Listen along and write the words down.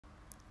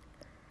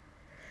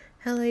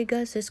Hello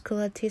guys, it's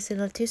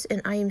Latisse,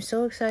 and I am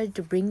so excited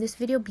to bring this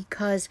video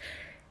because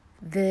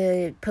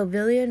the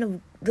pavilion of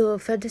the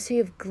Fantasy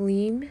of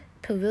Gleam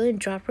pavilion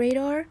drop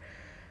radar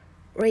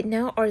right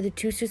now are the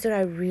two suits that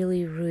I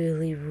really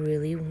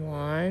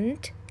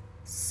want.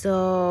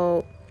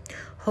 So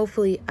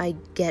hopefully I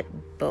get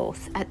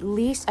both. At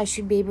least I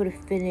should be able to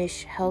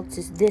finish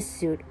Heltz's this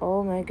suit.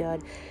 Oh my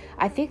god.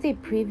 I think they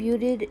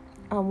previewed it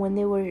when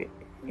they were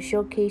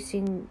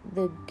showcasing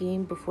the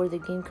game before the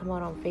game come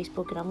out on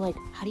Facebook, and I'm like,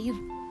 how do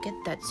you get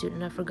that suit?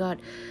 And I forgot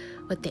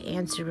what the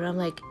answer, but I'm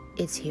like,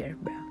 it's here,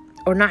 bro.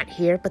 Or not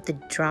here, but the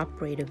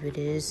drop rate of it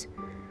is.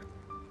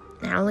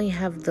 I only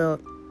have the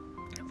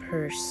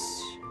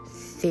purse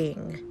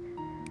thing,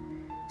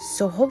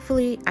 so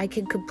hopefully I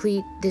can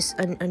complete this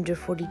under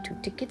 42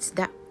 tickets.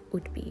 That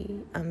would be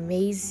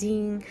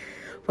amazing.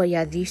 But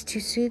yeah, these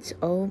two suits,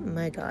 oh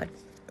my god,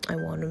 I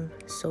want them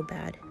so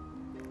bad.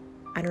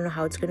 I don't know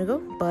how it's gonna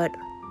go, but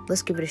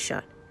let's give it a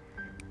shot.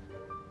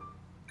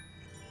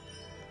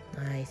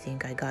 I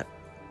think I got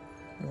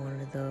one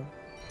of the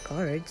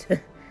cards.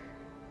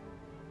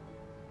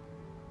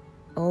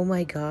 Oh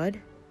my god.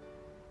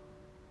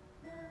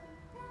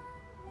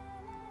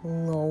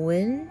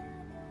 Lowen?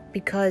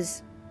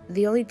 Because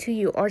the only two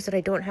URs that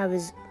I don't have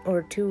is,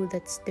 or two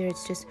that's there,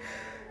 it's just...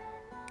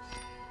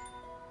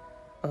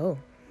 Oh.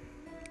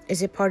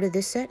 Is it part of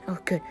this set? Oh,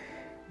 good.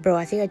 Bro,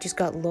 I think I just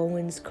got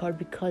Lowen's card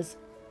because...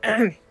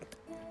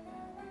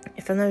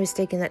 if I'm not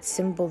mistaken, that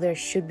symbol there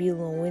should be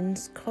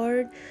Lowen's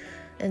card.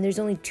 And there's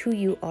only two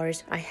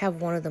URs. I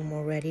have one of them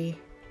already.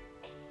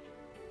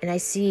 And I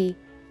see...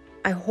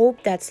 I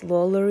hope that's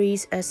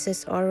Lollery's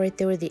SSR right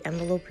there where the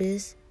envelope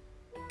is.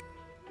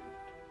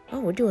 Oh,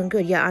 we're doing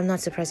good. Yeah, I'm not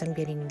surprised I'm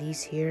getting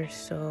these here,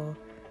 so...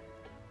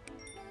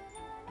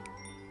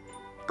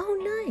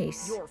 Oh,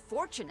 nice. You're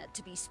fortunate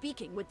to be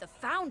speaking with the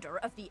founder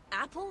of the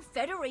Apple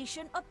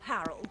Federation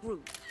Apparel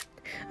Group.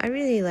 I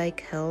really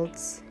like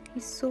Heltz.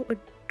 He's so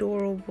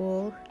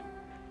adorable.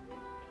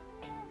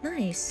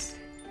 Nice.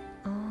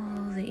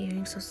 Oh, the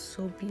earrings are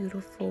so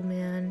beautiful,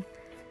 man.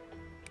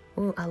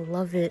 Oh, I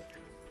love it.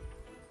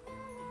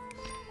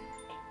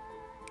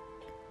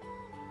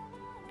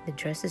 The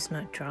dress is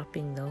not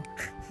dropping, though.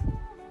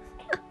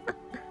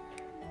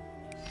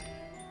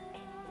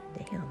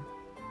 Damn.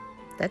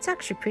 That's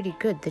actually pretty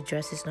good. The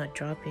dress is not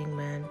dropping,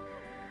 man.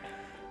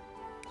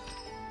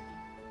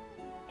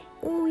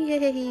 Oh,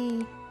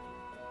 yay.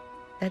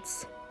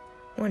 That's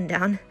one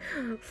down.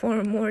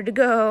 4 more to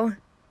go.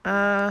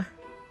 Oh,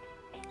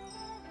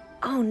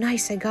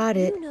 nice. I got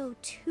it. You know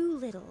too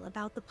little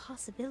about the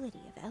possibility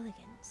of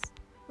elegance.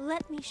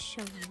 Let me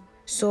show you.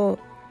 So...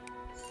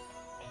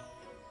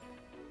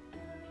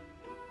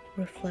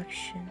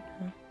 reflection,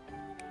 huh?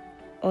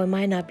 Oh, it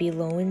might not be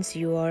Lowen's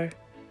UR.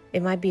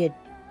 It might be a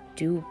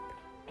dupe.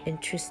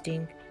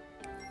 Interesting.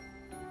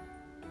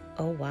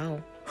 Oh,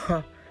 wow.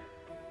 Huh.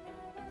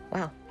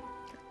 Wow.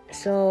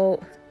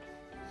 So...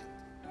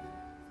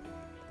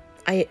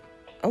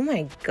 oh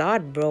my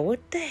god, bro.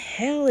 What the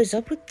hell is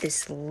up with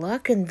this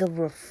luck and the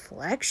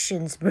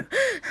reflections, bro?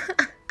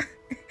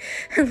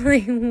 I'm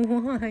like,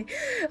 why?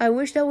 I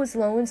wish that was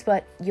Lowen's,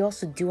 but you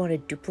also do want a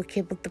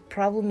duplicate. But the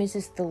problem is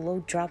the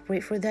low drop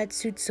rate for that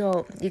suit.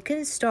 So you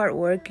can start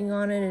working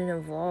on it and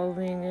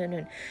evolving it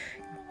and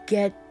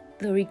get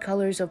the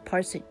recolors of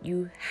parts that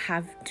you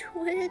have to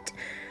it.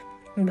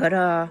 But,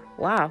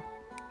 wow.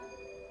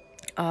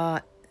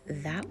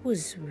 That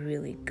was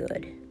really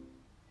good.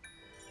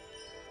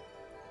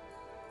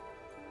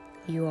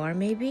 You are,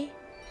 maybe?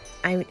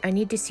 I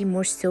need to see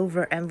more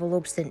silver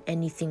envelopes than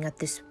anything at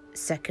this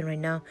second right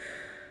now.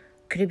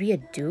 Could it be a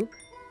dupe?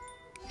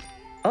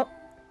 Oh.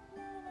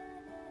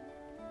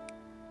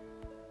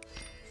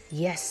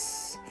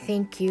 Yes.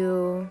 Thank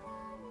you.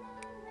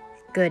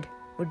 Good.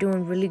 We're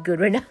doing really good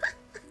right now.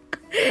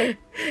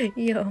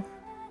 Yo.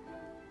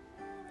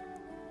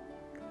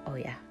 Oh,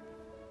 yeah.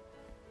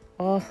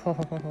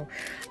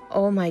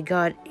 Oh my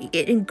god.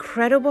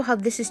 Incredible how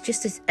this is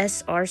just this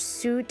SR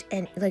suit,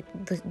 and like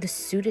the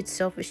suit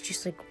itself is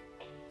just like,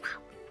 wow.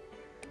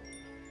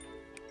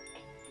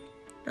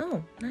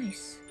 Oh,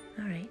 nice.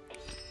 Alright.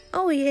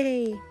 Oh,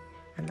 yay.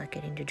 I'm not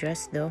getting the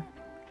dress though.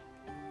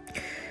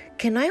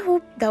 Can I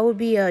hope that would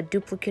be a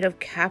duplicate of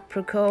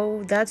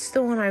Caprico? That's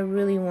the one I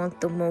really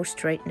want the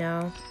most right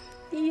now.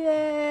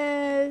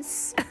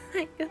 Yes.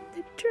 I got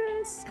the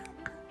dress.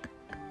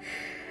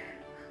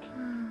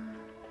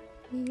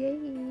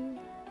 Yay.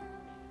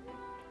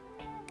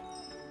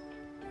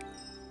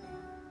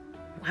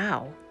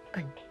 Wow,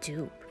 a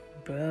dupe.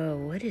 Bro,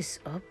 what is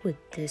up with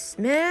this,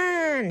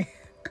 man?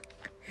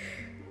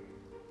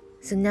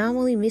 So now I'm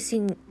only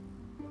missing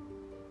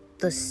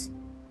the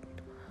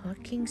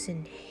stockings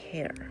and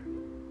hair.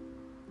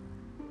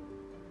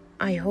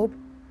 I hope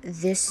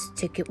this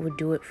ticket would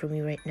do it for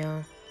me right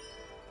now.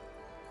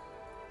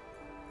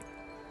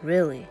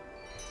 Really?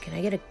 Can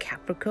I get a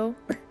Caprico?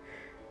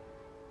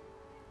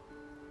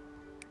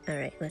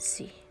 Alright, let's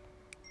see.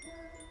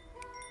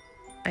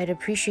 I'd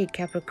appreciate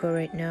Caprico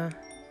right now.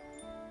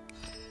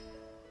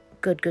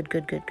 Good.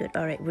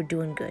 Alright, we're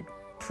doing good.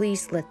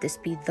 Please let this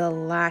be the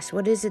last.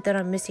 What is it that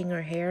I'm missing?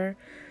 Her hair?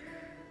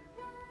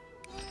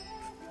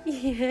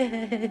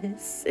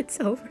 Yes, it's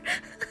over.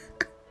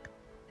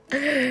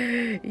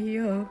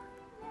 Yo.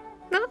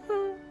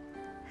 No.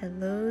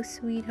 Hello,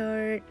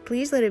 sweetheart.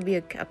 Please let it be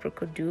a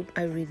Capricorn dupe.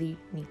 I really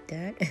need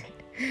that.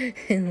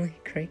 And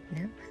like right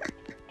now.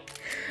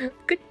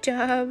 Good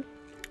job.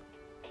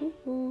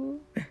 Woohoo.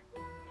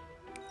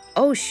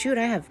 Oh shoot,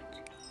 I have...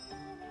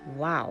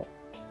 Wow.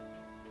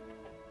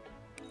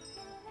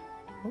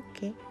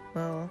 Okay,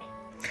 well...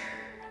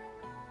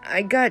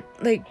 I gotta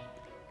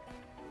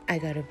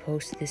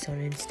post this on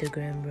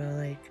Instagram, bro.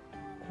 Like,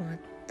 what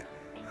the...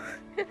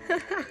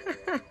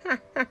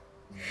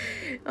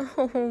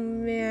 Oh,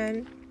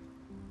 man.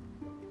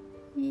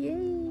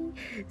 Yay.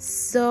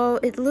 So,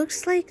 it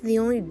looks like the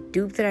only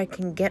dupe that I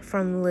can get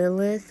from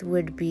Lilith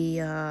would be,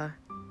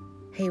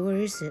 Hey, where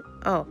is it?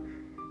 Oh,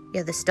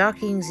 yeah, the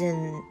stockings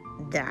and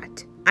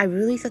that. I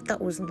really thought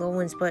that was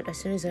Lowen's, but as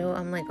soon as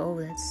I'm like,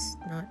 oh, that's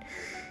not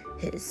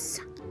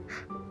his.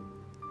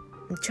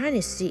 I'm trying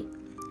to see.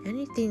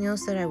 Anything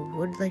else that I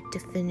would like to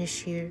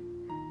finish here?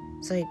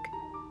 It's like...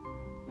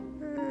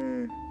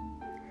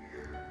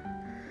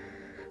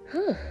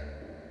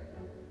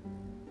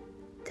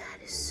 That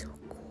is so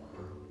cool.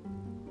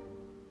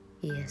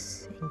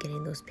 Yes, and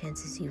getting those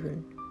pants is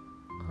even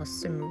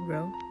awesome,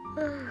 bro.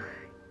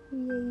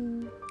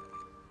 Yay.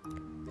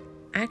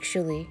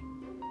 Actually,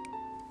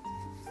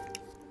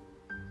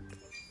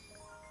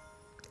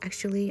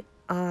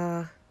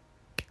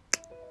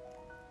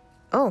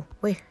 oh,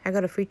 wait, I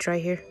got a free try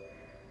here.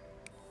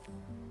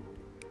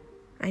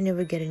 I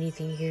never get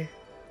anything here.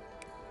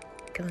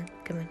 Come on,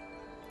 come on.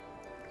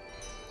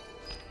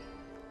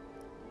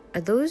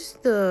 Are those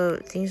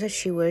the things that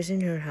she wears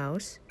in her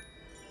house?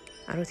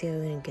 I don't think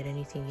I'm gonna get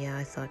anything. Yeah,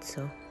 I thought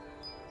so.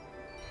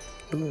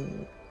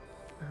 Boom.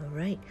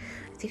 Alright.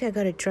 I think I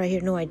gotta try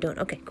here. No, I don't.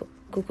 Okay, cool.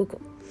 Cool, cool,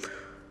 cool.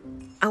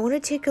 I want to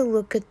take a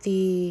look at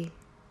the...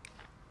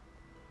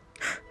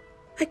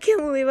 I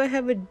can't believe I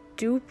have a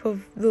dupe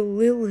of the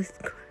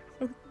Lilith card.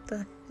 What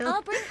the hell?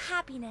 I'll bring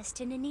happiness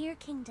to Nanir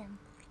Kingdom.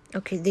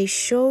 Okay, they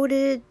showed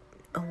it,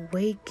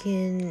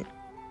 awaken,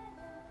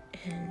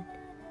 and...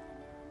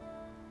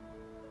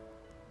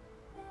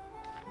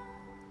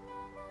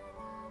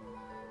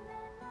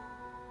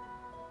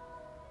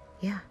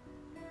 Yeah.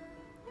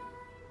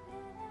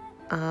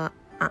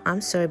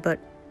 I'm sorry, but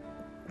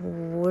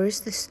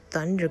where's this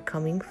thunder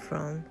coming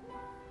from?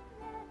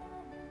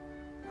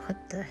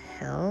 What the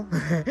hell?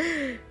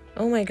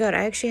 Oh my god,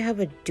 I actually have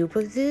a dupe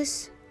of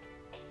this?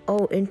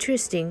 Oh,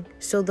 interesting.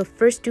 So the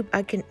first dupe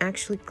I can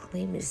actually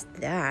claim is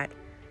that.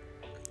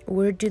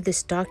 Where do the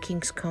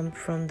stockings come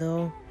from,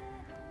 though?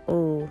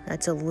 Oh,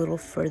 that's a little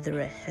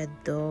further ahead,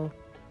 though.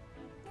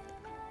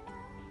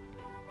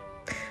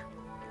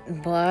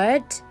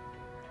 But...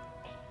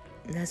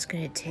 that's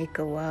gonna take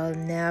a while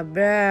now,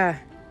 bruh.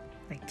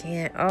 I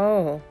can't.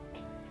 Oh.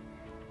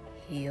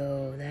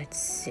 Yo,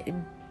 that's it.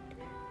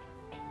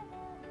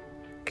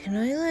 Can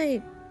I,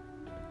 like...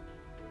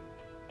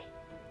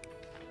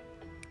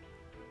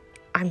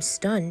 I'm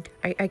stunned.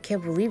 I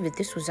can't believe it.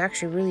 This was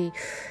actually really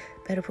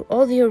better.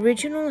 Oh, the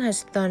original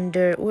has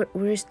thunder.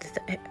 Where's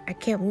the... I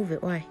can't move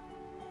it. Why?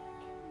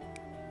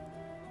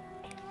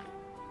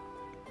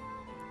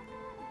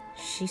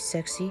 She's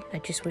sexy. I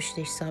just wish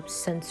they stopped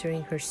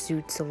censoring her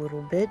suits a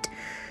little bit.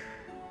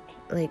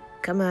 Like,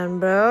 come on,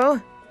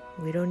 bro.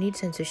 We don't need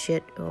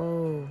censorship.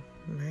 Oh,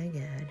 my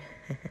God.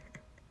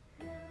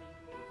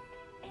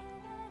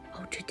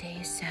 Oh, today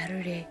is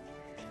Saturday.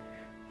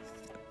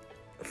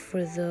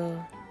 For the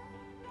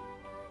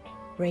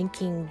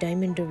ranking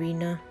Diamond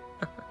Arena.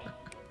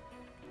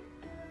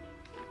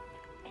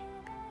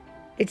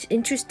 It's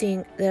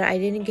interesting that I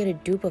didn't get a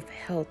dupe of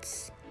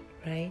Health's,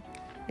 right?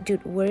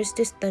 Dude, where's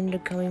this thunder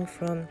coming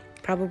from?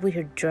 Probably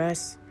her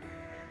dress.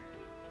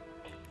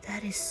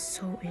 That is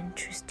so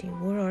interesting.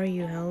 Where are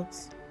you,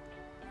 Health's?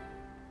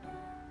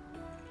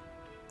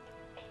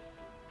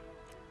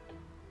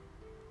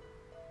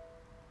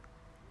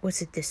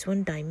 Was it this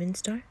one, Diamond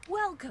Star?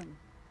 Welcome.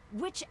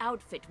 Which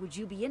outfit would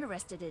you be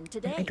interested in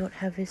today? I don't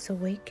have this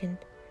awakened.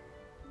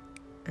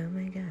 Oh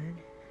my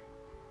god.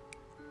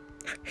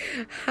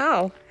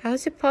 How? How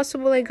is it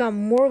possible I got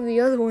more of the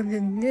other one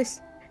than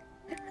this?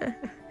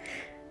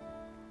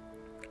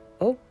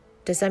 Oh,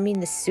 does that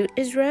mean the suit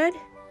is red?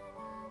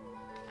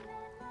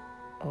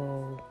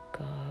 Oh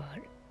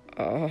god.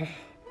 Oh.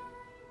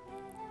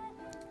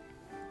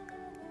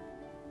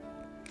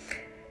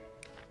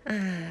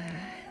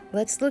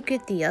 Let's look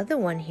at the other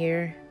one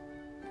here.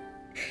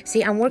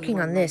 See, I'm working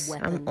on this.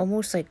 I'm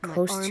almost like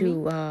close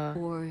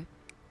to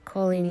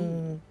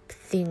calling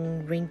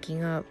thing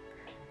ranking up.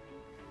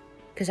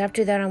 Because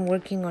after that, I'm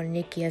working on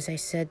Nikki, as I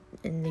said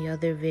in the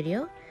other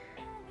video.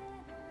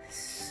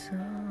 So...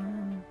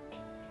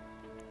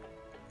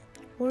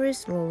 where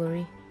is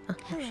Lolori? Oh,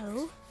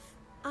 Hello,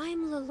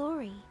 I'm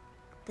Lalori,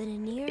 the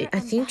Nanir. I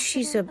think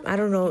she's a... I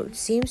don't know. It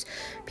seems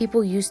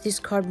people use this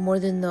card more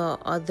than the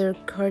other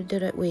card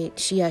that I... Wait,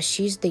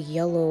 she's the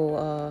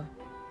yellow...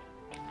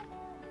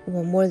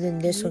 Well, more than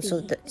this one, so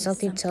Beauty that is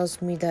something something.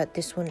 tells me that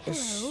this one Hello,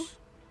 is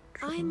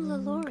I'm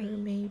stronger, Lalori,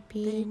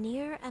 maybe. the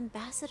near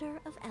ambassador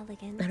of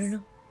Elegance. I don't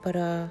know, but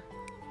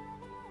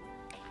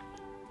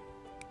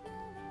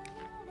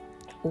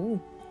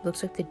ooh,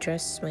 looks like the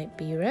dress might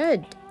be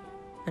red.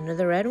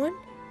 Another red one?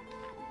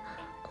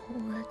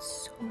 Oh,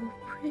 that's so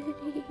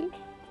pretty.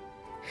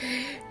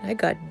 I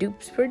got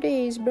dupes for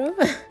days, bro.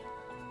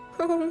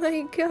 Oh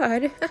my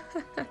god.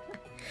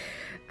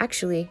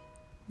 Actually,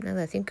 now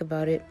that I think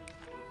about it,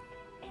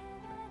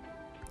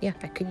 yeah,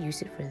 I could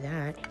use it for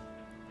that.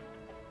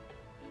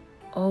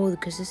 Oh,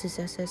 because this is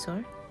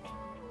SSR?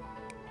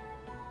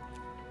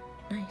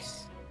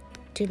 Nice.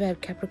 Too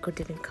bad Capricorn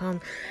didn't come.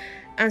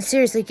 And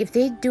seriously, like, if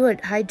they do a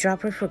high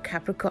dropper for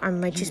Capricorn, I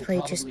might just play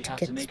it just to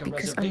get this,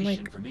 because I'm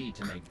like, for me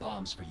to make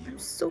bombs for you. I'm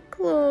so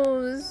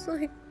close.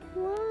 Like,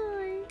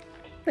 why?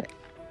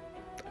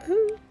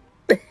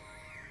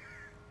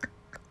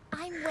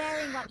 I'm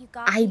wearing what you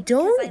got I me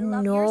don't because I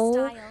love know. your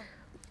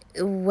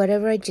style.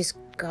 Whatever I just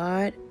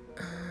got.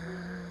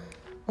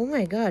 Oh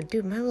my god,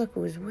 dude, my luck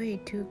was way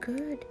too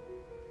good.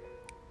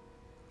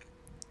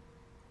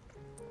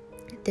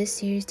 This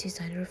series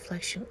design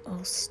reflection all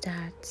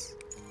stats.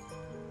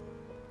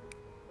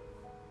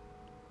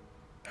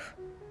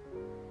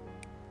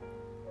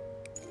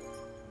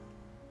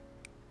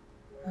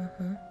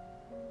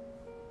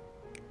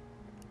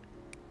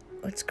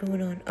 What's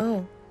going on?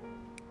 Oh.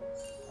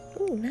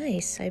 Oh,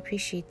 nice. I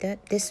appreciate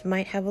that. This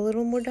might have a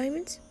little more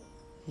diamonds.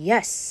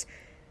 Yes.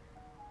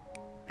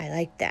 I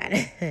like that.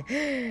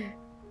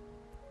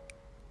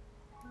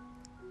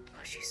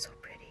 Oh, she's so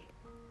pretty.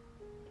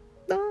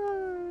 Ah.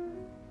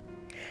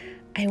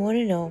 I want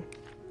to know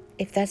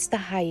if that's the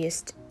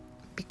highest,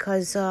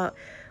 because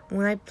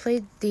when I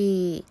played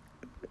this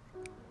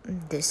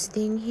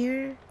thing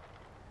here,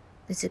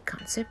 is it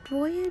Concept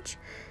Voyage?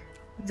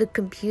 The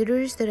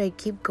computers that I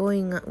keep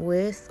going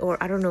with,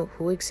 or I don't know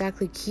who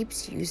exactly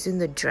keeps using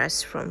the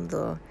dress from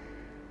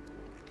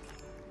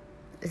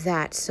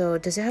that. So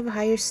does it have a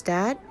higher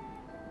stat?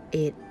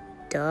 It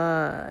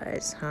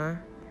does, huh?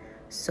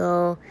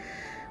 So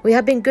we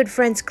have been good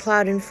friends,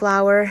 Cloud and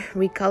Flower,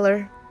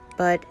 Recolor,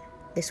 but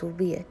this will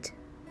be it.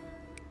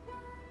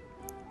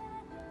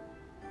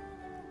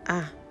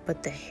 Ah,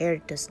 but the hair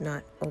does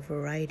not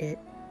override it.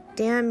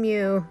 Damn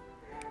you.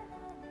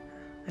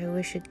 I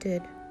wish it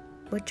did.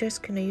 What dress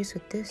can I use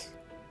with this?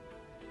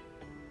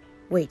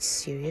 Wait,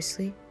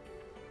 seriously?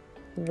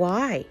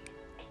 Why?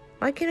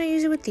 Why can't I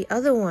use it with the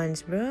other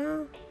ones,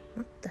 bro?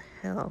 What the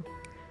hell?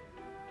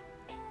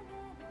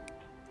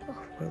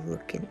 Oh, we're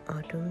looking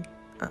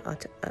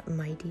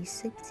mighty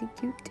sexy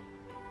cute.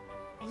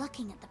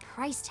 Looking at the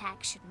price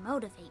tag should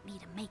motivate me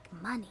to make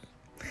money.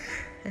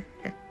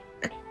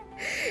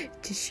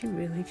 Did she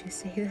really just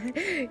say that?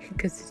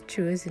 Because it's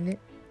true, isn't it?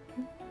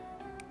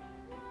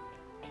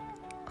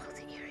 Oh,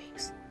 the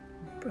earrings.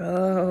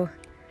 Bro.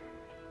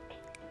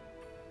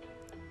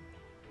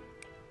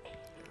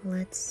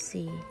 Let's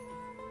see.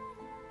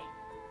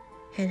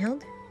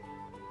 Handheld?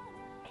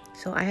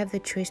 So I have the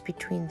choice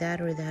between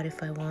that or that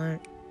if I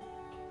want.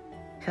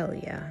 Hell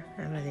yeah.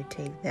 I'd rather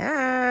take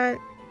that.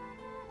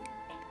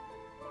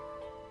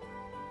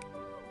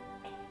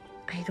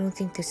 I don't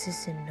think this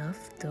is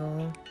enough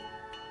though.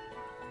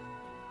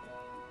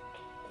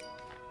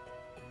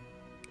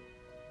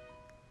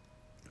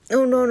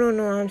 Oh, no,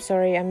 I'm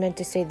sorry. I meant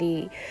to say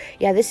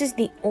yeah, this is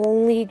the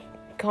only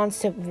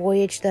Concept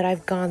Voyage that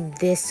I've gone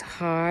this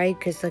high,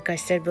 because like I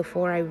said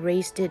before, I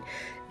raised it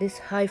this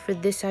high for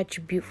this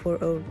attribute for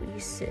a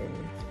reason.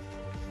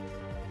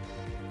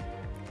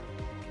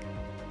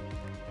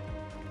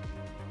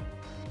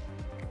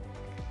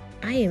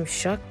 I am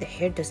shocked the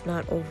hair does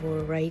not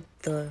overwrite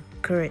the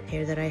current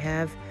hair that I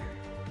have.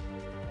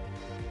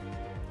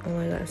 Oh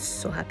my god, I'm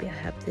so happy I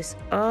have this.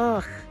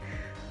 Ugh.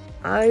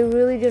 I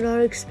really did not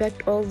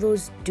expect all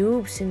those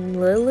dupes in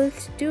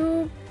Lilith's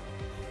dupe.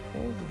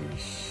 Holy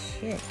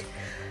shit.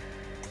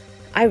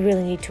 I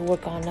really need to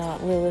work on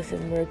Lilith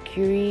and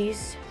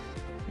Mercury's.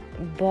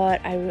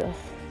 But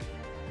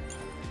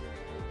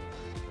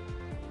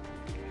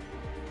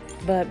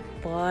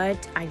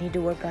But I need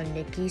to work on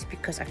Nikki's,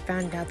 because I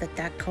found out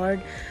that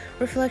card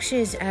reflection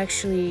is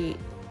actually,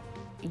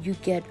 you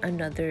get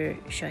another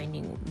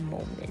shining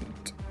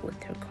moment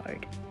with her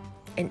card.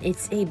 And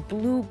it's a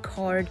blue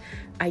card.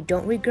 I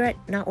don't regret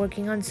not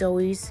working on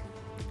Zoe's,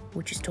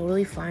 which is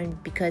totally fine,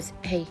 because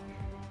hey,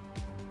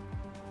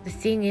 the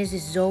thing is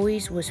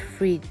Zoe's was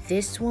free.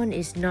 This one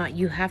is not.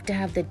 You have to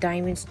have the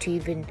diamonds to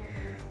even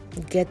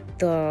get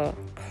the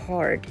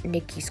card,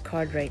 Nikki's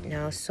card right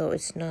now, so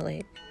it's not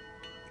like,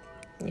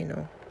 you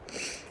know.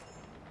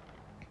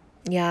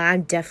 Yeah,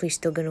 I'm definitely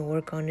still gonna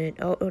work on it.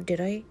 Oh,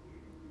 did I?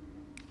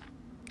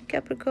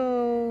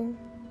 Capricorn.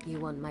 You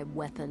want my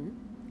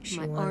weapon? She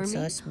my wants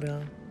army? us,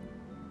 bro.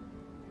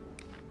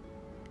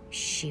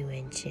 She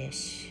wants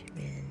us,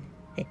 man.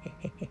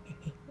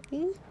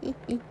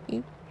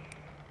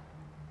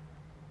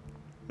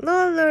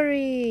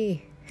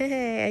 Lollery!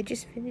 Hey, I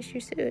just finished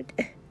your suit.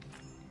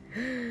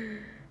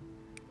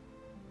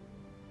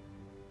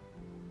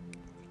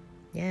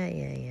 Yeah,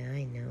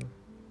 I know.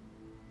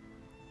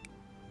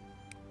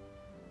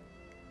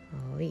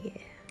 Oh yeah.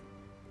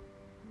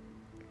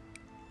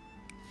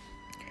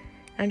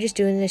 I'm just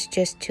doing this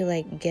just to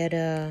like get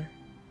a...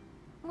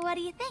 What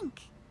do you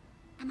think?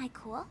 Am I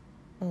cool?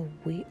 Oh,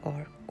 we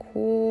are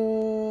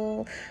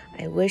cool.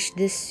 I wish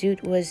this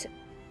suit was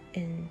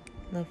in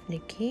Love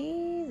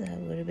Nikki. That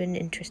would have been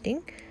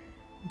interesting.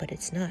 But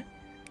it's not.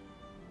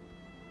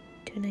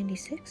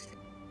 296?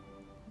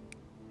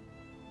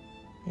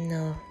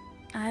 No.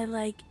 I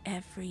like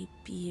every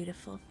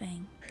beautiful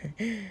thing.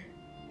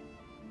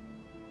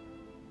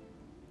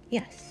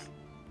 Yes.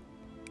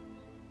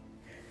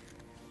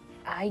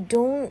 I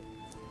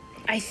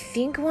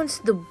think once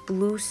the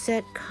blue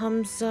set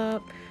comes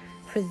up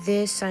for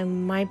this, I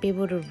might be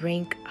able to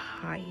rank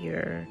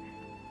higher,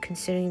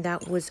 considering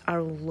that was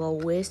our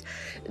lowest.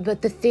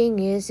 But the thing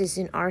is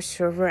in our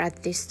server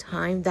at this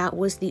time, that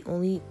was the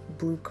only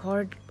blue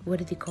card. What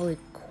did they call it?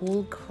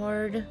 Cool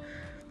card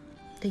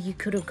that you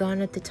could have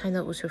gotten at the time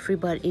that was for free,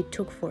 but it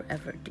took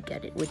forever to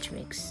get it, which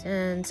makes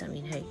sense. I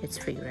mean, hey, it's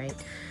free, right?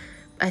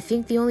 I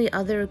think the only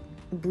other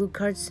blue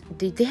cards,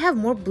 they have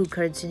more blue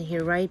cards in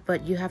here, right?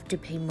 But you have to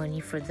pay money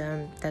for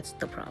them. That's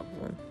the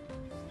problem.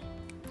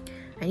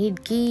 I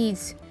need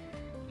keys.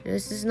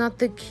 This is not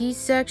the key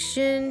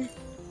section.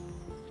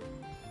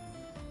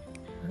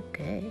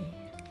 Okay.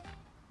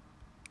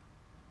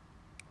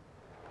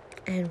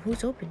 And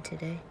who's open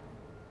today?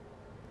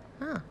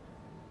 Huh.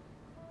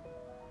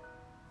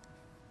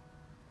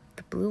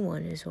 The blue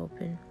one is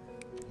open.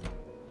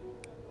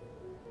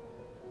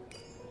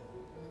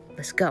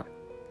 Let's go.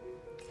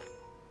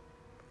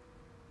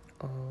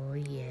 Oh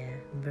yeah,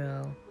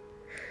 bro.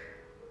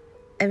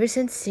 Ever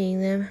since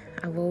seeing them,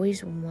 I've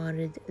always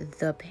wanted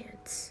the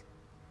pants.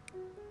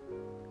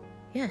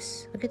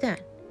 Yes, look at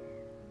that.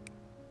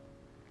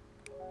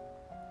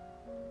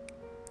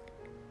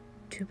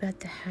 Too bad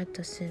the hat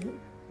doesn't,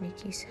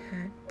 Mickey's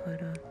hat,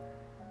 but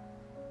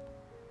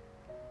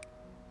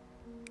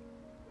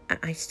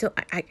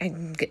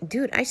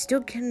dude, I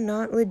still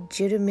cannot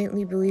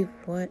legitimately believe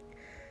what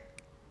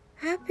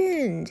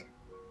happened.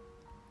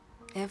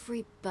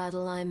 Every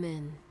battle I'm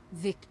in,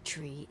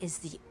 victory is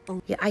the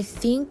only... Yeah, I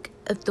think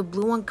if the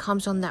blue one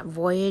comes on that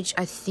voyage,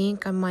 I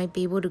think I might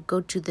be able to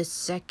go to the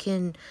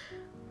second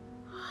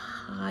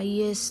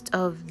highest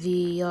of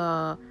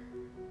the,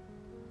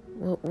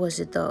 what was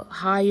it? The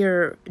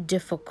higher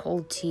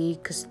difficulty.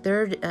 Because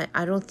third,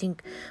 I don't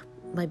think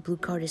my blue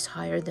card is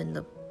higher than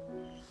the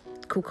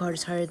cool card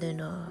is higher than,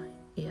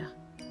 yeah.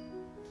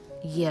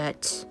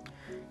 Yet.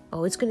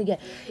 Oh, it's gonna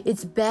get...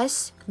 It's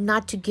best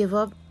not to give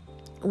up.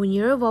 When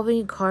you're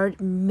evolving a card,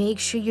 make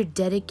sure you're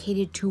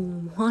dedicated to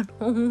one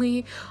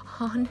only,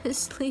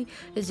 honestly.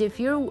 As if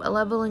you're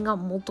leveling up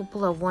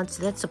multiple at once,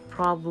 that's a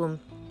problem.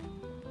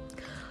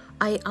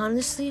 I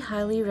honestly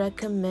highly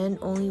recommend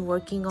only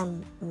working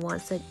on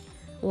ones that,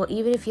 well,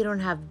 even if you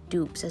don't have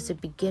dupes. As a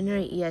beginner,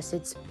 yes,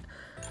 it's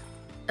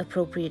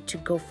appropriate to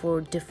go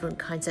for different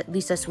kinds. At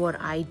least that's what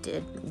I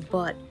did.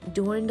 But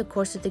during the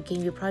course of the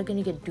game, you're probably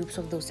going to get dupes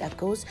of those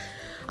echoes.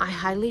 I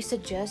highly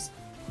suggest,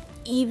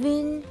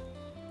 even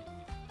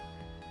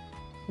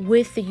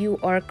with the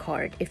UR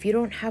card, if you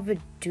don't have a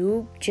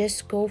dupe,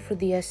 just go for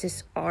the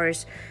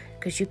SSRs,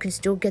 because you can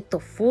still get the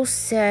full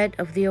set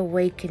of the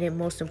Awakening,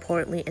 most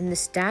importantly, and the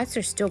stats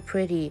are still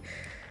pretty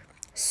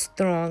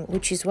strong,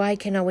 which is why I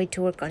cannot wait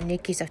to work on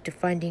Nikki's after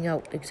finding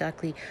out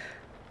exactly.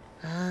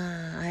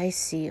 Ah, I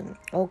see.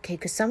 Okay,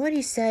 because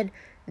somebody said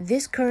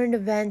this current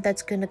event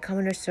that's going to come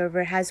in our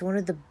server has one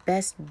of the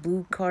best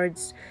blue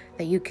cards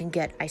that you can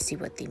get. I see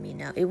what they mean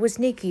now. It was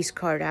Nikki's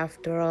card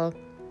after all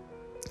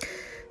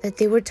that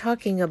they were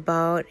talking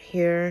about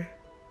here,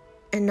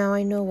 and now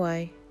I know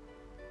why.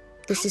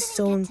 This is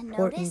so important. I didn't get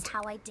to notice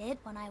how I did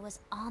when I was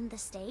on the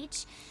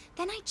stage.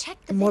 Then I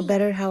checked the More video.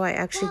 better how I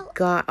actually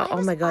got.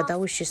 Oh my god, that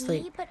was just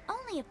key, like, but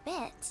only a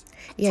bit.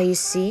 yeah, you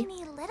see,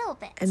 Little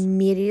bit.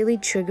 immediately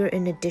trigger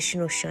an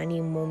additional shiny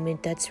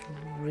moment. That's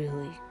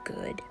really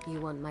good. You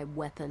want my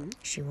weapon?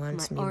 She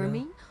wants my me,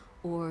 army,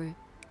 or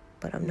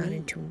but I'm not me?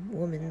 into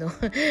women though.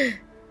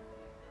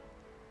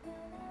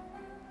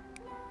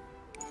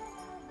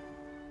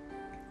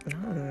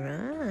 All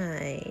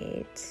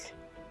right,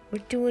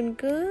 we're doing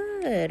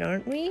good,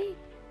 aren't we?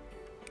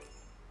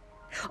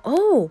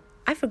 Oh,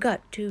 I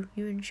forgot to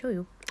even show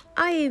you.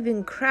 I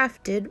even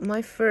crafted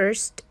my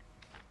first.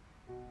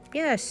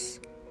 Yes,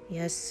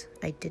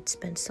 I did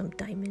spend some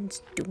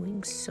diamonds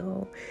doing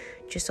so,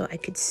 just so I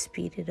could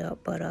speed it up.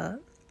 But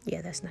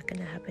yeah, that's not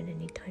gonna happen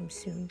anytime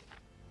soon.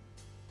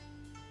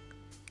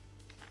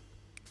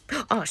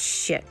 Oh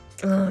shit.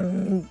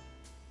 Well.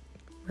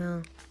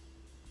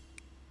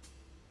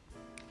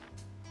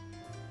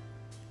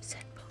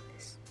 Set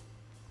bonus.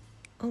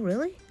 Oh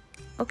really?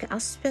 Okay, I'll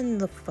spend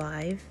the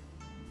 5.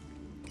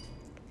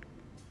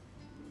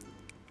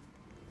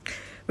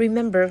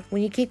 Remember,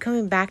 when you keep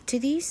coming back to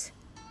these,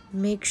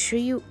 make sure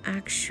you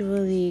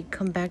actually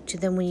come back to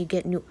them when you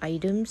get new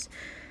items.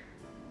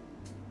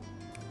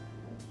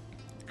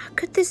 How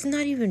could this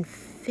not even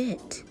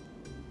fit?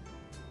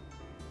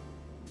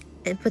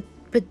 But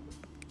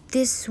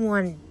this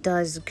one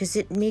does, because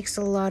it makes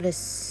a lot of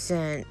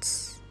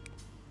sense.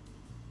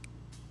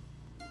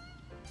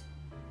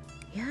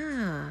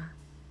 Yeah.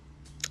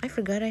 I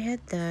forgot I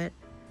had that.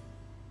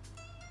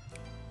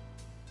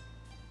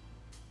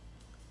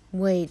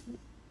 Wait,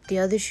 the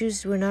other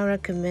shoes were not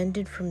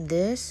recommended from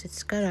this?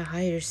 It's got a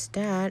higher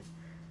stat.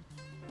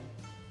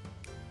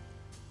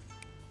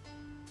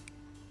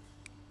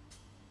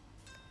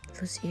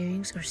 Those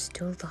earrings are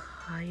still the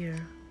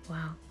higher.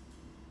 Wow.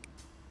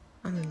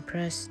 I'm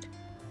impressed.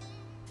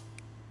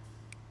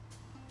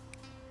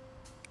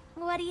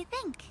 What do you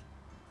think?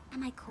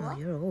 Am I cool? Oh,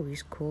 you're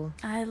always cool.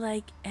 I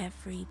like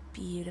every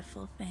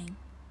beautiful thing.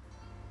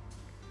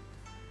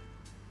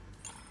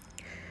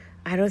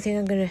 I don't think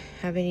I'm gonna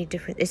have any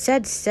different. It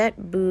said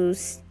set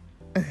boost.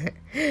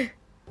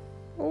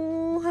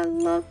 Oh, I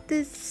love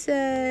this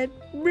set,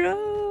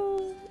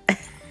 bro.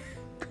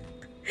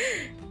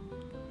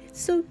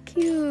 It's so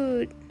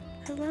cute.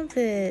 I love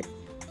it.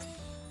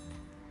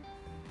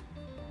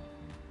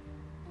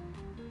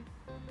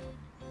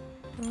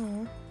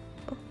 Oh,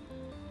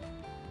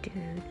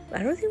 dude.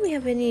 I don't think we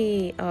have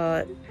any.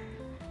 I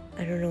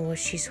don't know what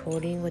she's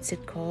holding. What's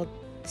it called?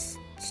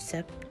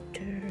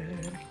 Scepter,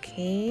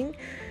 cane.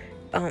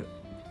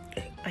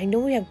 I know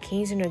we have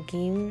canes in our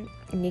game,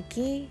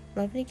 Nikki,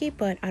 Love Nikki,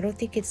 but I don't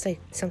think it's like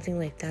something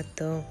like that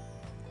though.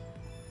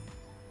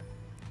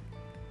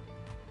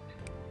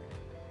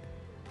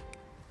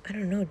 I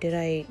don't know, did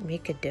I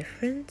make a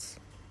difference?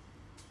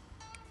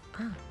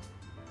 Ah,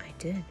 I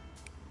did.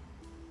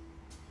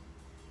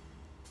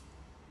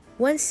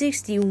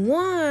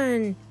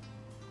 161!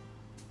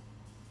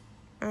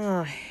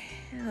 Oh,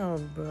 hell,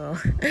 bro.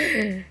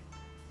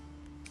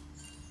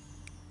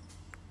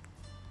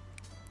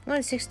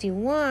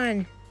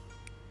 161!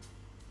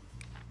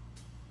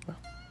 Well,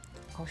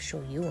 I'll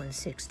show you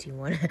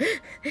 161.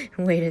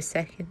 Wait a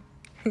second.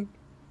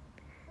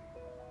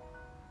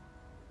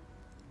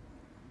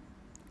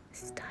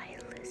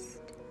 Stylist,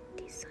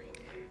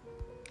 designer.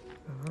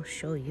 Well, I'll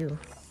show you.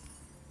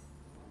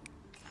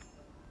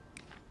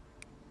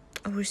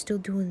 Oh, we're still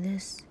doing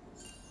this.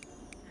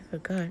 I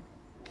forgot.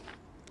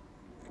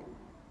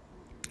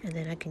 And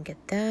then I can get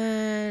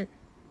that.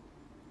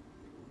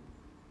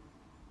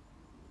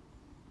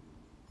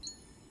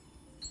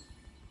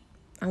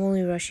 I'm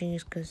only rushing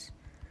just because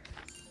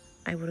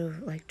I would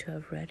have liked to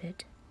have read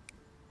it.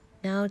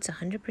 Now it's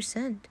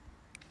 100%.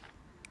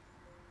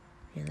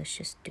 Yeah, let's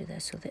just do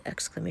that. So the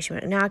exclamation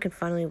mark. Now I can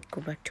finally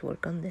go back to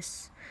work on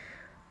this.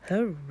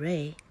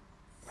 Hooray.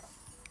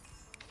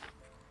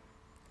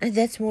 And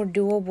that's more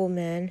doable,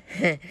 man.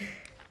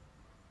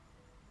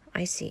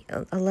 I see.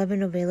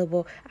 11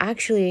 available.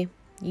 Actually,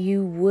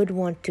 you would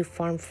want to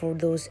farm for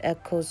those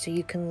echoes so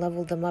you can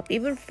level them up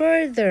even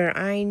further.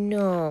 I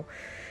know.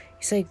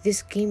 It's like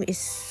this game is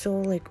so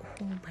like,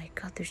 oh my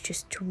god, there's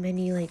just too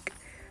many, like,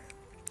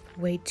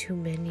 way too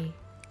many.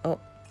 Oh.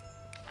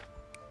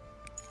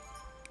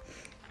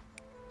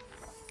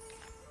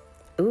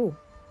 Ooh.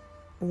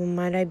 Well,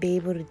 might I be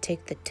able to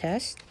take the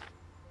test?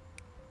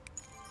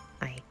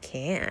 I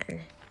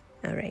can.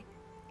 All right.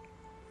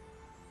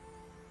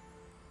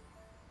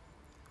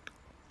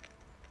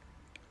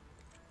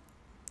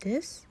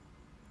 This?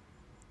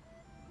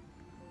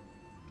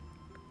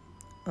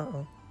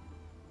 Uh-oh.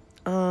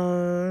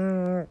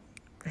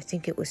 I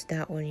think it was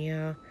that one,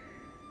 yeah.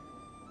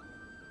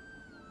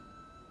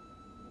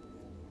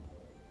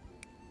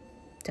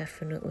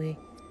 Definitely.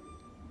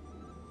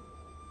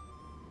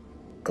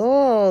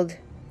 Gold!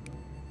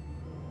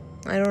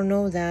 I don't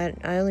know that.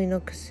 I only know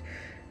because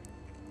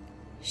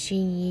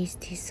Shinyi's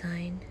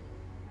design.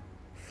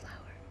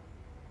 Flower.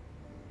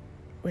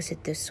 Was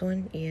it this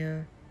one?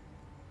 Yeah.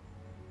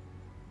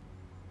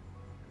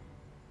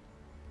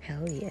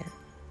 Hell yeah.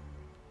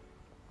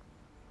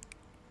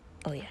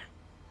 Oh yeah.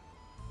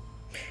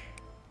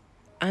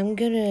 I'm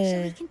Shall we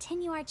gonna...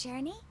 continue our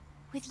journey?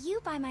 With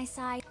you by my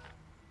side.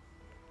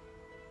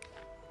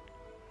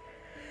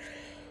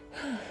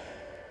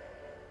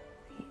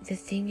 The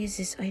thing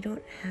is I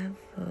don't have,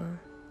 I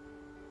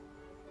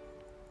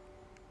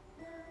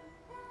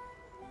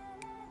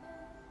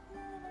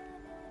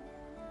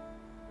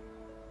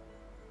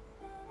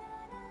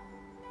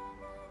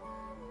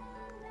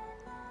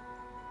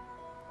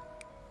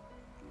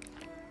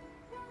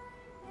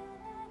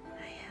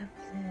have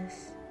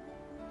this.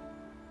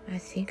 I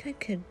think I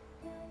could...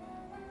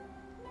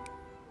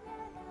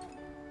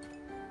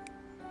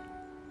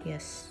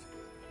 Yes.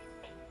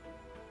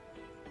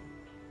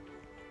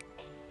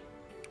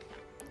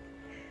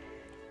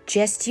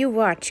 Just you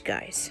watch,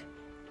 guys.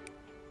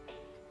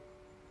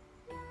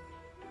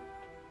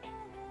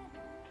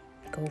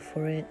 Go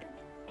for it.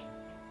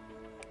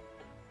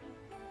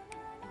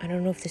 I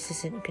don't know if this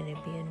isn't gonna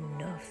be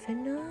enough.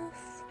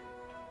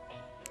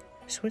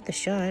 It's worth a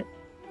shot.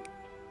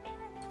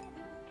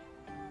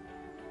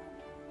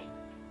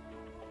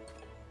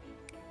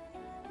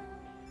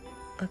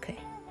 Okay,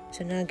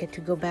 so now I get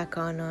to go back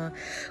on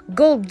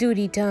gold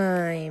duty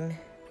time.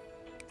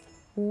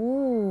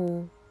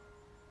 Ooh.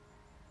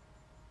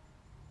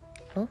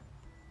 Oh,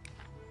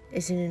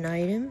 is it an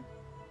item?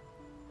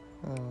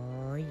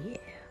 Oh yeah.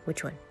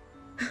 Which one?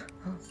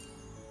 Oh.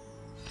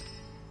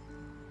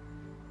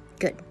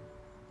 Good.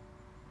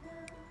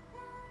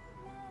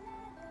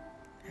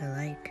 I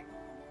like.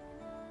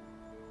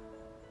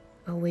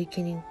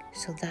 Awakening.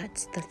 So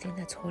that's the thing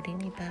that's holding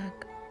me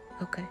back.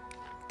 Okay,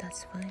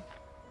 that's fine.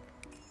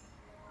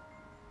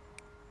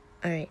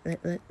 Alright,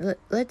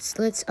 let's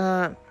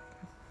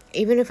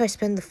even if I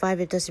spend the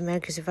 5, it doesn't matter,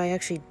 because if I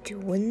actually do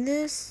win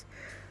this,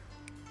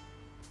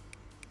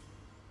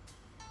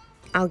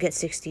 I'll get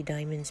 60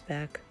 diamonds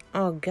back.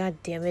 Oh,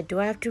 god damn it. Do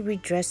I have to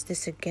redress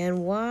this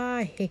again?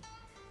 Why?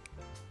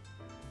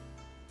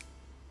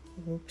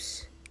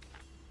 Oops.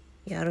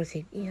 Yeah, I don't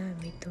think... Yeah, I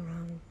made the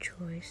wrong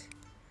choice.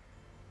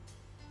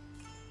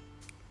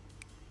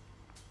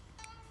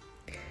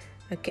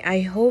 Okay,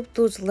 I hope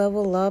those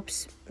level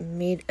ups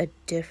made a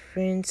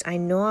difference. I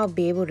know I'll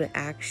be able to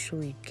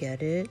actually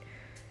get it.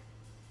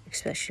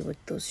 Especially with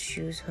those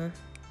shoes, huh?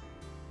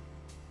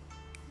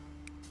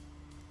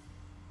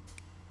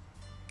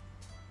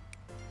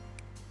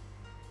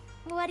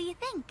 What do you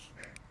think?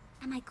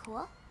 Am I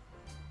cool?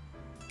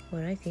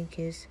 What I think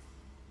is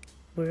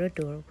we're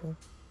adorable.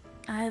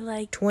 I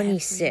like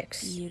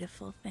 26. every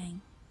beautiful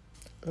thing.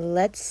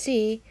 Let's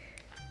see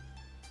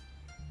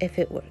if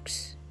it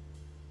works.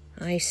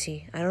 I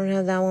see. I don't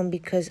have that one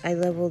because I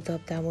leveled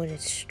up that one.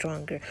 It's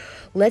stronger.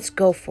 Let's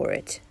go for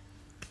it.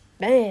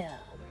 Bam.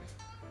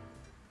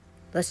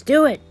 Let's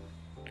do it.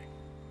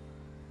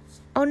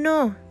 Oh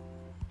no.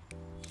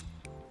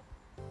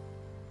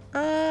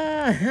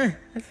 I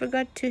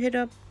forgot to hit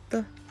up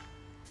the...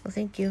 Oh,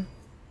 thank you.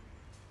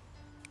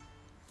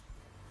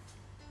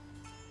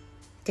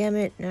 Damn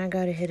it. Now I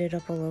gotta hit it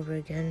up all over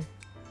again.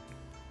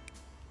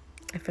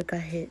 I forgot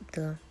to hit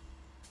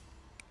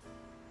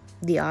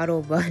the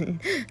auto button.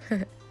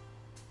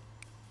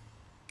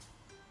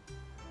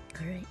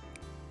 Alright.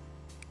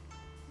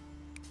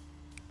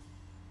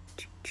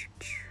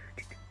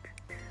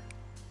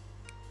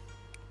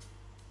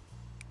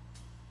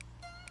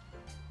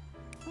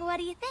 What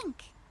do you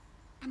think?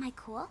 Am I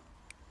cool?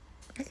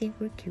 I think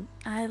we're cute.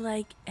 I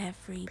like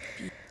every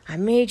I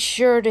made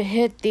sure to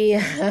hit the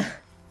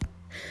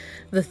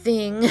the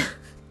thing.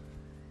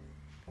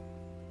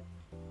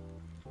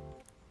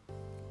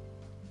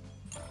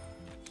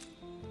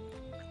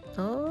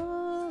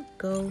 Oh,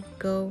 go,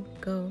 go,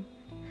 go.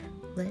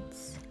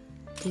 Let's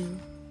do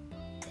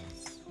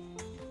this.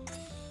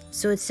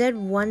 So it said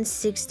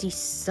 160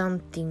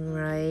 something,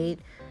 right?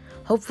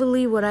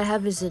 Hopefully what I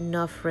have is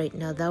enough right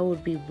now. That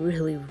would be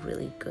really,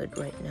 really good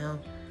right now.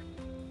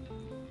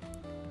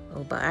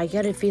 Oh, but I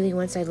get a feeling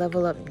once I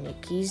level up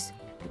Nikki's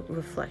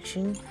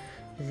reflection,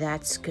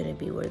 that's gonna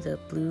be where the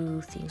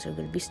blue things are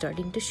gonna be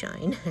starting to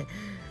shine.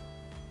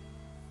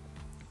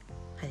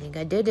 I think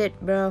I did it,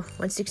 bro.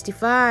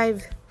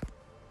 165.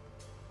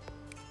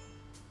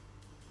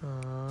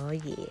 Oh,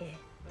 yeah.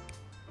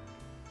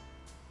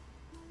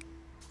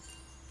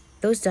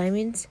 Those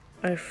diamonds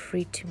are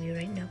free to me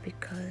right now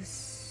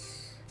because...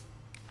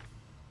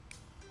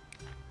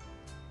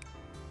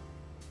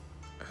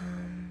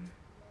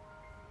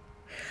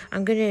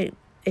 I'm gonna...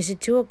 Is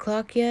it 2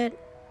 o'clock yet?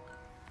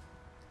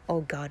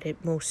 Oh god,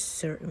 it most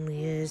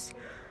certainly is.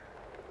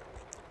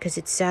 Because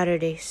it's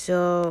Saturday,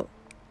 so...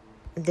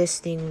 This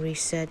thing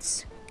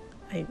resets.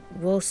 I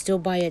will still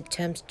buy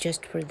attempts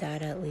just for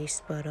that at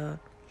least, but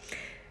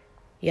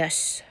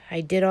yes,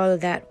 I did all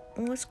of that.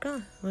 Oh, what's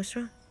gone? What's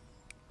wrong?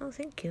 Oh,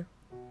 thank you.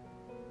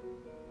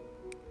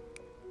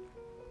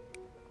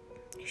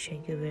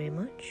 Thank you very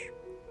much.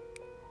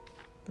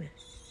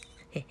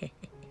 Yes.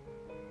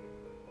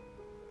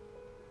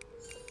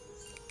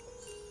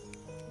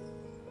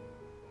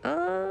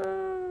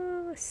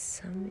 Oh,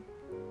 summit.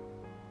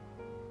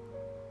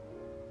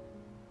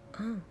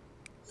 Oh.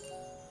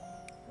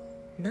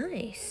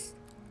 Nice.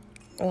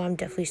 Oh, I'm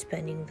definitely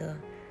spending the...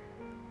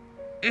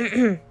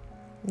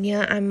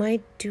 Yeah, I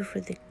might do for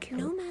the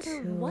guild No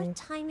matter too. what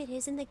time it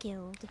is in the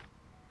guild,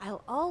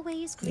 I'll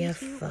always greet Yeah,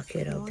 you fuck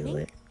good it, I'll morning, do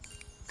it.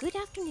 good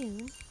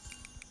afternoon,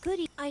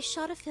 I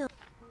shot a film.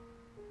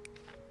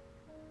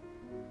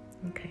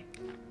 Okay.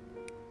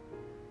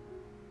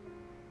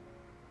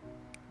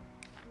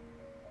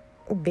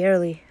 Oh,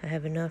 barely. I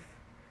have enough.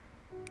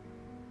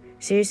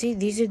 Seriously,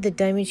 these are the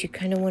diamonds you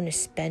kind of want to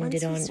spend Once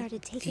it we on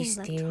started taking these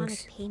electronic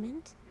things.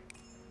 payment,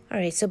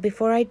 Alright, so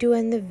before I do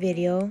end the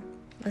video,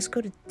 let's go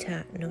to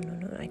no,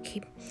 I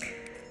keep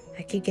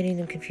getting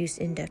them confused.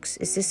 Index.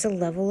 Is this a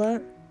level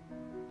up?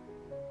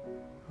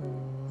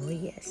 Oh,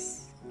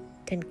 yes.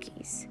 10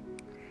 keys.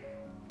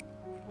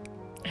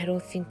 I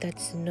don't think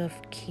that's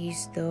enough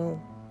keys,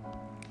 though.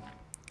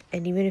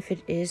 And even if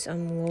it is,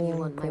 I'm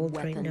low on gold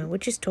right now,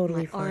 which is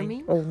totally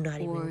fine. Oh, not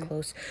even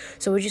close.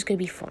 So we're just gonna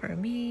be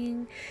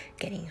farming,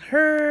 getting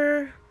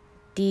her.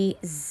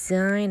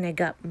 Design. I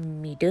got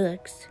me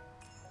ducks.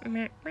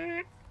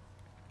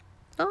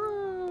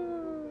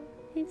 Oh,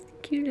 these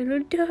cute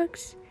little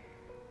ducks.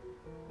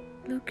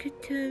 Look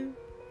at them.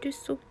 They're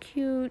so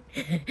cute.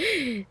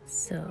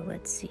 So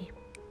let's see.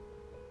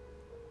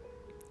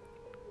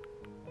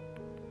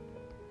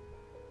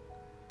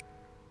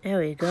 There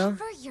we go.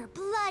 For your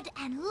blood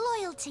and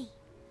loyalty.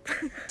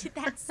 Did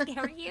that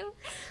scare you?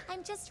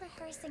 I'm just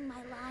rehearsing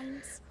my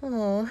lines.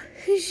 Oh,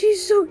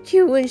 she's so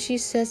cute when she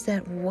says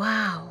that.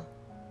 Wow.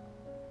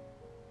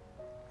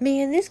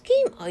 Man, this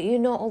game, you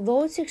know,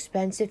 although it's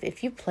expensive,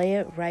 if you play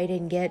it right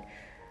and get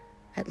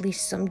at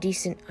least some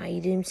decent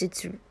items,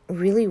 it's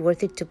really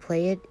worth it to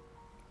play it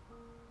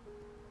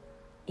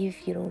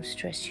if you don't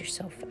stress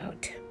yourself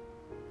out.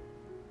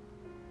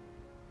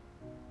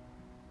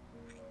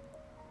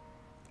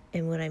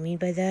 And what I mean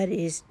by that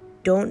is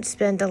don't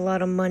spend a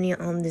lot of money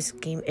on this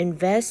game.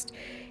 Invest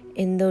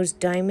in those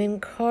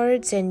diamond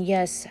cards. And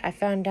yes, I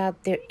found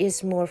out there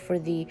is more for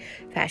the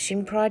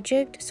fashion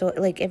project. So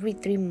like every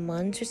 3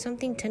 months or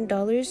something,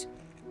 $10.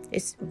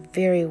 It's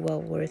very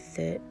well worth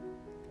it.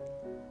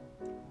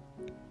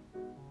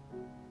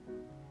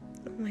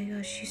 Oh my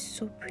gosh, she's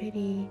so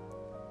pretty.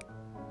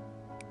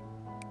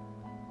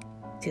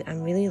 Dude,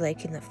 I'm really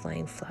liking the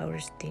flying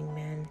flowers thing,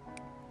 man.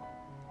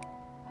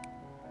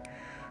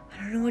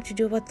 I don't know what to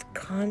do about the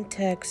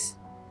context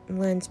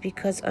lens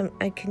because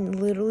I can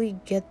literally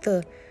get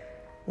the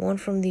one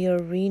from the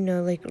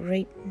arena like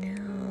right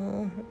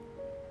now.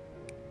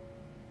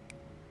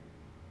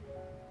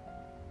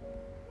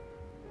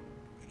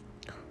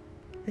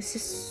 This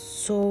is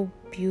so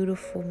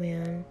beautiful,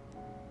 man.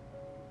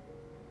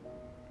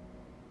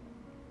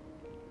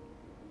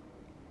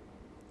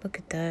 Look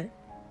at that.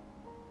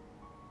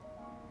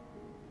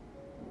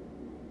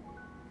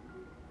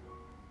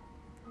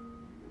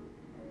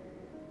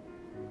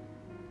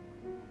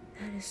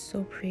 That is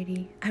so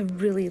pretty. I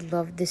really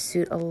love this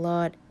suit a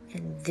lot,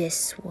 and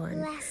this one.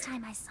 Last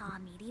time I saw a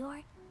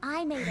meteor,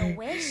 I made a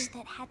wish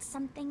that had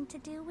something to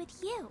do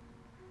with you.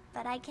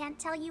 But I can't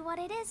tell you what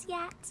it is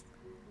yet.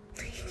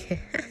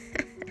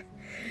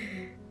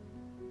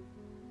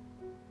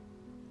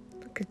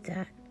 Look at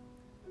that.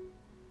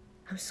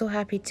 I'm so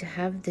happy to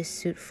have this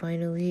suit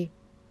finally.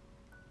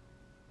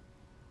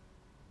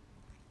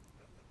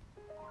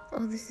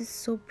 Oh, this is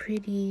so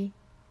pretty.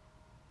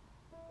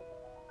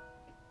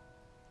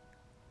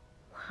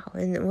 Wow,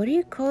 and what do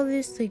you call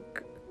this,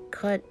 like,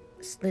 cut,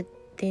 slit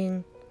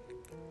thing?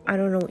 I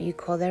don't know what you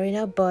call that right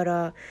now,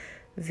 but,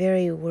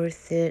 very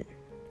worth it.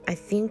 I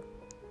think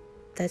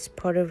that's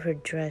part of her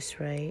dress,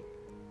 right?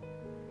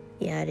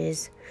 Yeah, it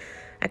is.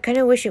 I kind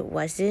of wish it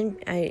wasn't,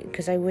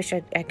 because I wish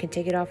I could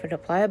take it off and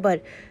apply it,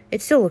 but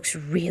it still looks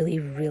really,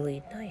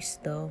 really nice,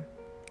 though.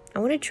 I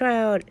want to try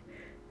out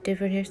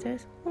different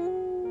hairstyles.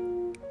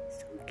 Oh,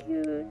 so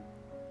cute.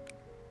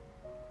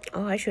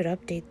 Oh, I should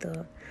update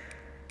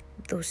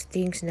those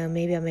things now.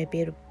 Maybe I might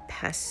be able to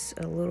pass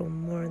a little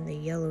more on the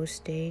yellow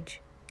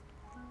stage.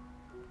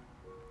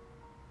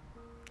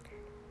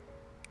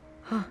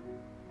 Huh.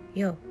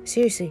 Yo,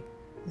 seriously,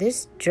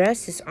 this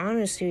dress is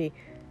honestly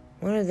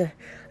one of the...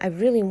 I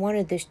really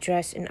wanted this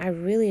dress, and I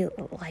really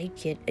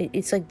like it.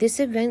 It's like this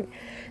event...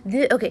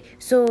 okay,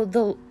 so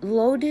the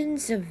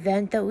Loden's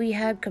event that we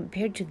had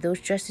compared to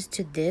those dresses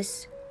to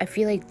this, I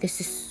feel like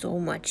this is so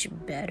much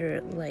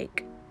better.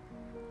 Like,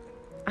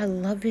 I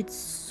love it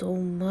so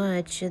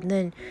much. And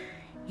then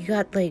you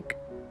got, like,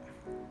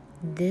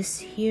 this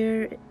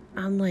here.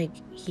 I'm like,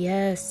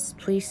 yes,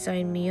 please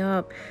sign me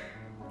up.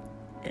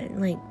 And,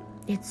 like,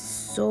 it's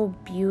so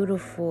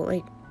beautiful.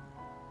 Like,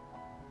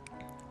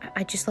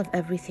 I just love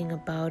everything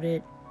about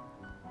it.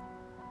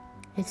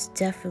 It's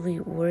definitely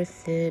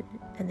worth it.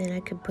 And then I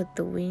could put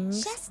the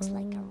wings. Just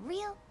like a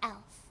real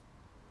elf.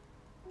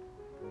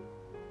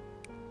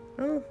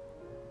 Oh.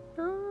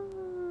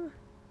 Oh.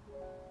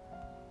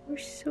 You're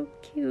so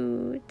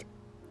cute.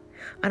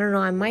 I don't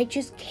know. I might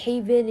just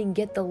cave in and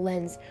get the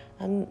lens.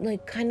 I'm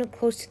like kind of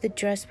close to the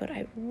dress, but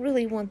I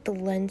really want the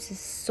lenses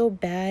so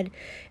bad.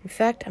 In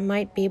fact, I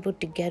might be able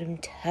to get them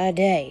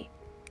today.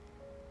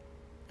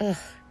 Ugh.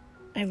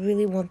 I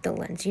really want the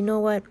lens. You know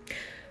what?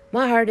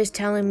 My heart is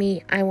telling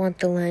me I want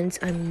the lens.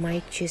 I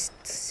might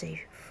just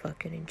say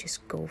fuck it and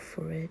just go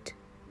for it.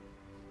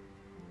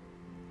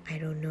 I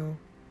don't know.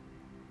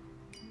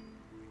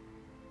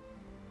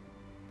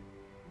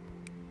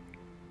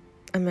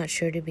 I'm not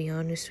sure, to be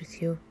honest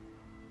with you.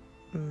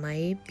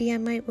 Maybe I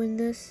might win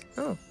this.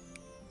 Oh.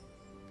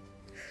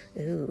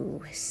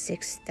 Ooh,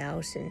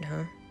 6,000,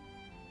 huh?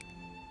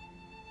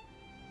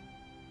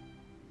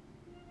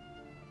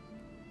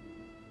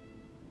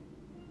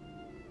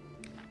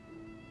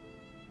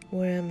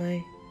 Where am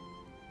I?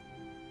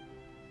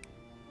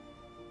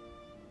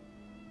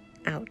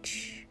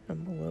 Ouch.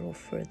 I'm a little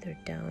further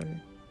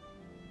down.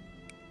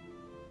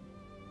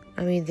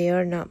 I mean, they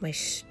are not my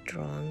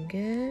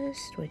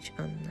strongest, which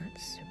I'm not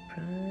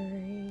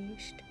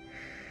surprised.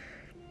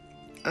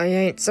 I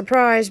ain't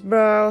surprised,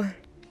 bro.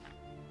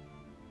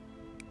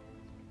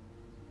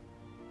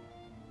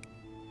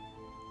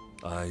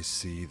 I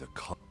see the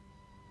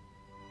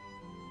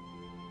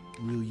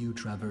Will you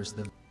traverse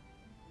the...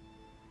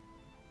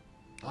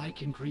 I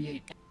can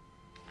create...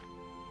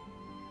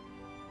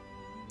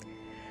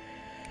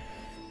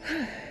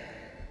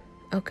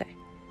 Okay.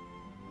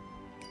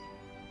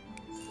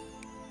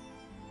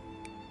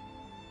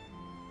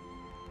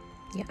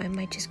 Yeah, I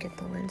might just get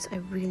the lens. I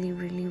really,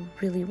 really,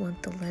 really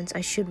want the lens.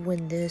 I should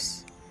win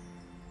this.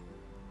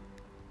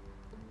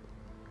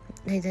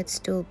 Hey, that's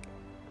still...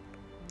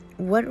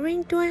 What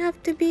rank do I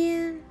have to be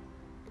in?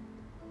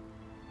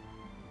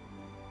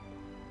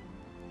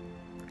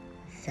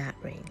 that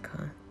rank,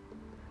 huh?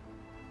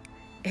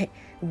 Hey,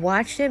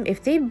 watch them.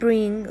 If they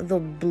bring the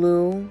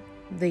blue,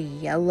 the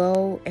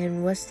yellow,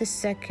 and what's the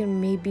second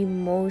maybe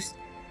most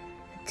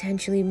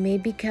potentially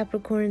maybe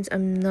Capricorns,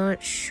 I'm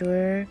not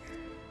sure.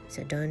 It's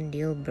a done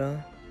deal,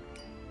 bro.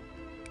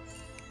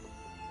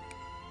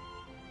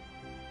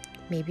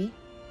 Maybe.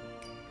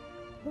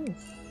 Oh.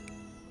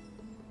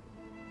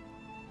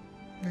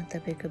 Not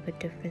that big of a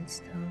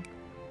difference though.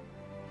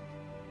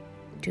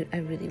 Dude, I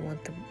really want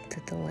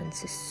the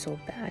lenses so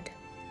bad.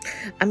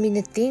 I mean,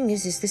 the thing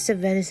is this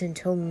event is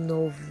until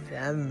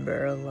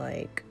November,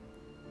 like.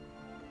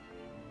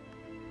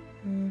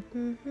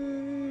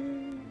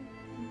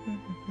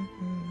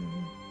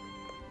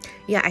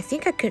 Yeah, I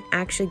think I could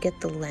actually get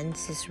the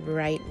lenses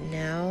right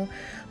now.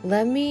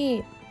 Let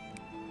me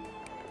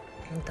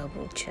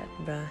double check,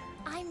 bruh.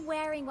 I'm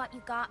wearing what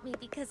you got me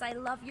because I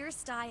love your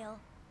style.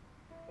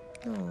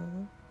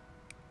 Oh.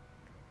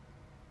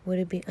 Would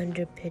it be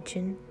under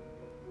pigeon?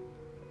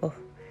 Oh,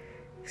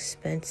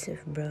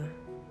 expensive, bruh.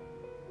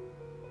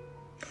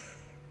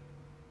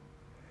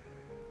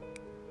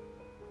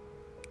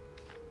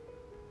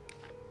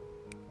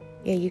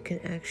 Yeah, you can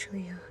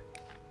actually,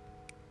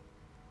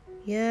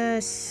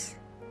 yes.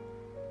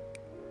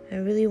 I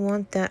really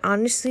want that.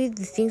 Honestly,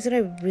 the things that I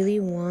really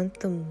want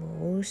the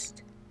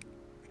most.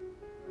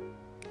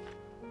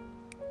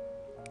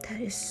 That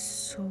is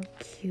so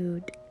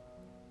cute.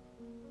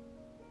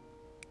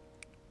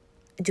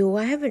 Do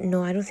I have it?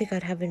 No, I don't think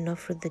I'd have enough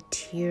for the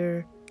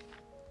tier.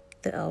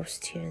 The elves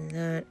tier and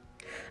that.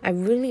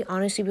 I've really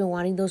honestly been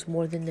wanting those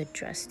more than the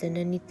dress than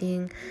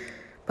anything.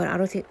 But I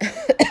don't think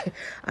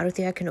I don't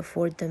think I can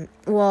afford them.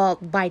 Well,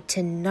 by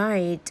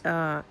tonight,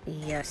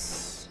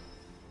 yes.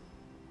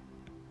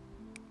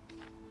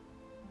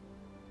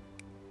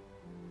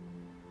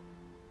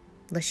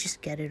 Let's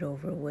just get it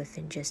over with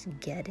and just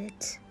get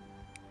it.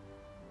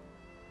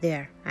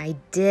 There, I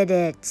did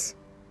it.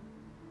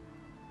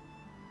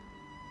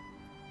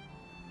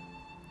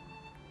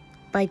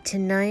 By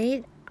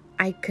tonight,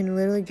 I can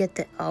literally get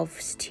the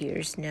elves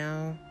tiers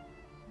now,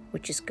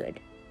 which is good.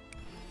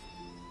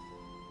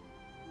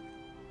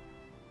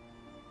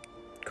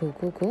 Cool,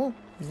 cool, cool.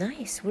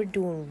 Nice. We're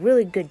doing a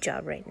really good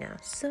job right now.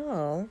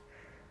 So,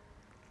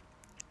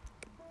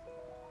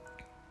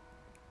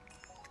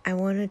 I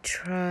want to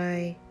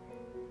try.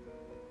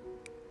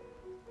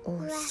 Oh,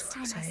 I'm Last so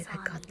time excited. I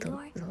saw I got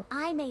Meteor,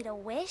 I made a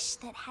wish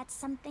that had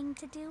something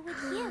to do with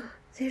you.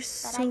 They're But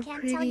so I can't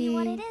pretty. tell you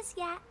what it is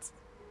yet.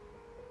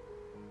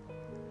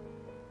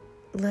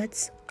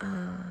 Let's, oh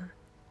my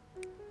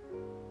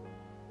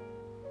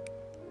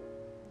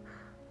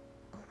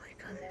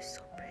god, they're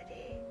so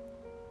pretty.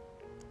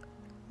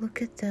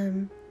 Look at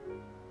them.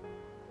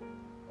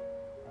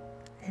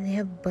 And they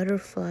have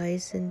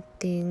butterflies and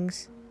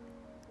things.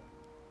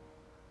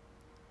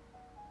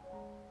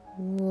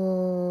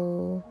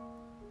 Whoa.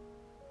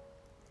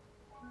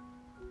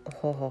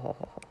 Oh.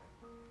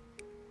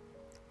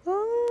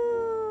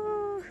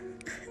 Oh.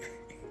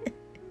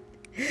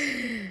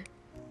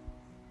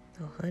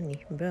 Oh,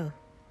 honey, bro.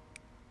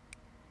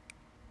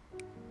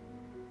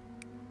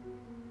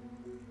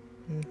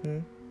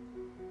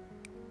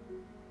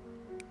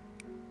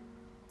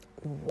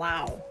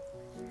 Wow.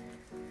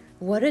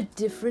 What a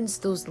difference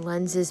those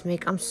lenses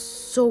make. I'm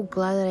so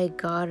glad that I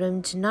got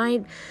them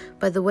tonight.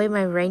 By the way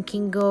my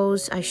ranking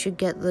goes, I should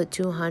get the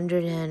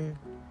 200 and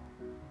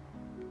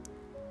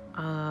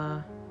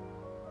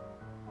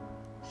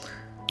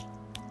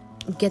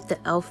get the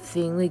elf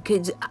thing. Like,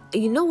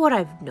 you know what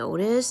I've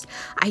noticed?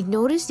 I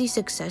noticed these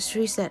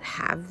accessories that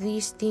have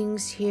these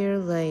things here,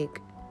 like,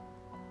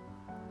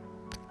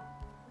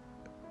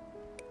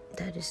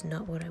 that is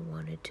not what I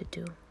wanted to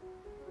do.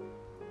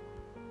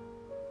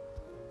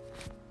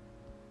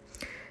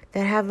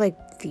 That have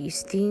like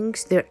these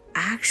things, they're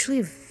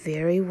actually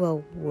very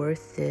well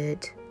worth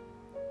it.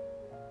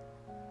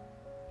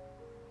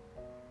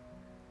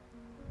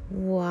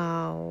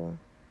 Wow.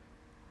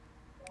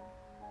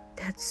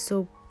 That's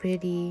so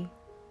pretty.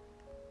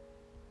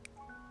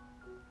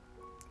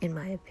 In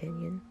my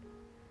opinion.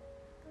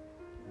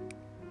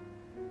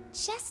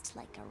 Just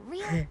like a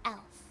real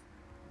elf.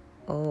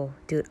 Oh,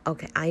 dude.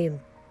 Okay, I am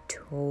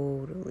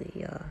totally,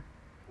 yeah,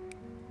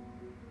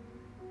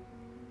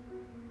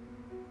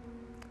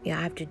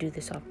 I have to do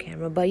this off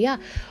camera. But yeah,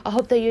 I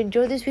hope that you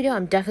enjoyed this video.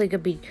 I'm definitely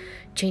going to be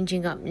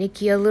changing up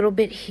Nikki a little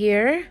bit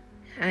here.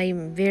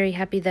 I'm very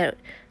happy that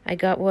I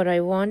got what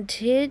I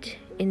wanted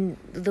in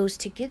those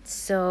tickets.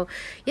 So,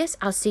 yes,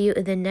 I'll see you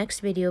in the next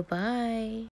video. Bye.